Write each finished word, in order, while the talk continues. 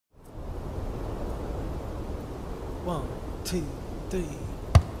1, 2, 3.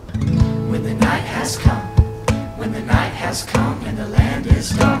 When the night has come, when the night has come and the land is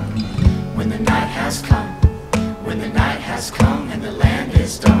dark. When the night has come, when the night has come and the land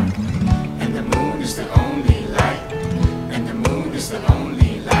is dark. And the moon is the only light, and the moon is the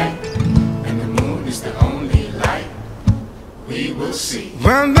only light, and the moon is the only light we will see.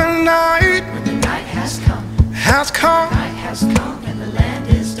 When the night has come, night has come and the land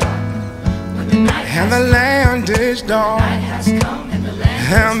is dark. When the night and the land is dark, night has come and the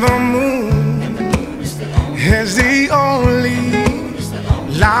land and the moon is the only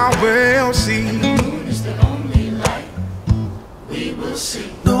light we'll see. The moon is the only light we will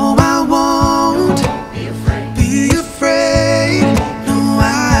see. No, I won't Be afraid. be afraid. No,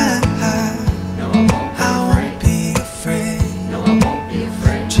 I won't be afraid. No, I won't be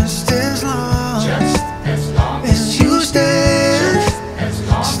afraid. Just as long as you stand,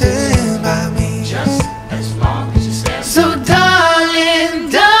 stand by me. Just as long as you stand. So darling,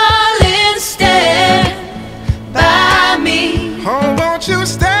 darling, stand by me. Oh, won't you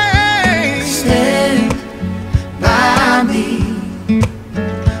stay? Stand by me.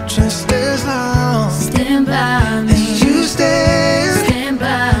 Just as long Stand by me. as you stand, Stand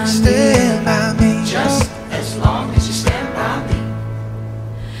by me. stand by me. Just as long as you stand by me.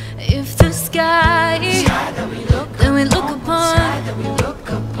 If the sky Sky that we look upon that we look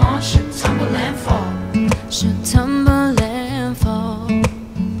upon should tumble and fall. should tumble and fall,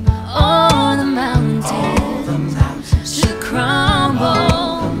 all the mountains should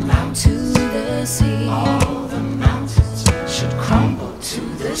crumble to the sea. All the mountains should crumble to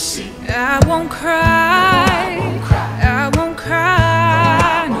the sea. I won't cry, I won't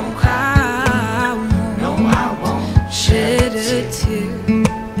cry, no, I won't No, I won't shed a tear,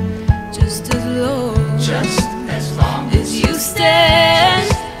 just as long Just as long as you stand,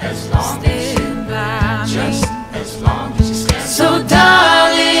 as long as stand by just me. as long as you stand. So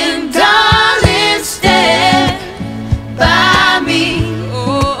darling, darling, stand by me.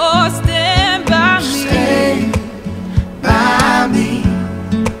 Oh, stand by me. Stand by me.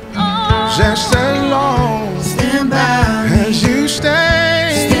 Oh, Just as long Stand by me. as you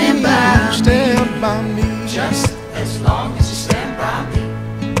stay, Stand by stand by me. Just as long as you stand by me.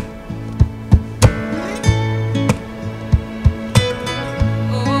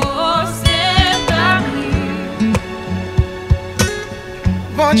 oh, stand by me.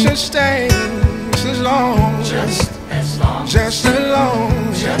 Won't you stay just as long, Just as long just as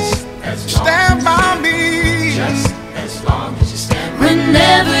long, just as long stand by me. Just as long as you stand by me.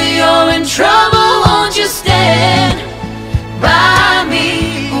 Whenever you're in trouble, won't you stand by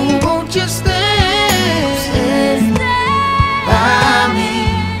me? Oh, won't you stand Stand by me?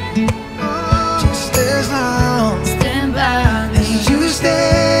 Just as long Stand by me. as you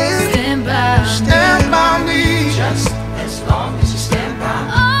stand, Stand by me. Stand by me. Just as long as you stand by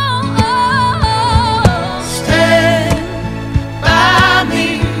me. Oh, oh, oh. stand by me.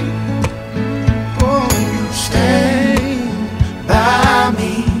 Oh, you stand by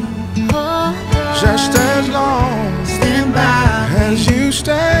me. Oh, oh. Just as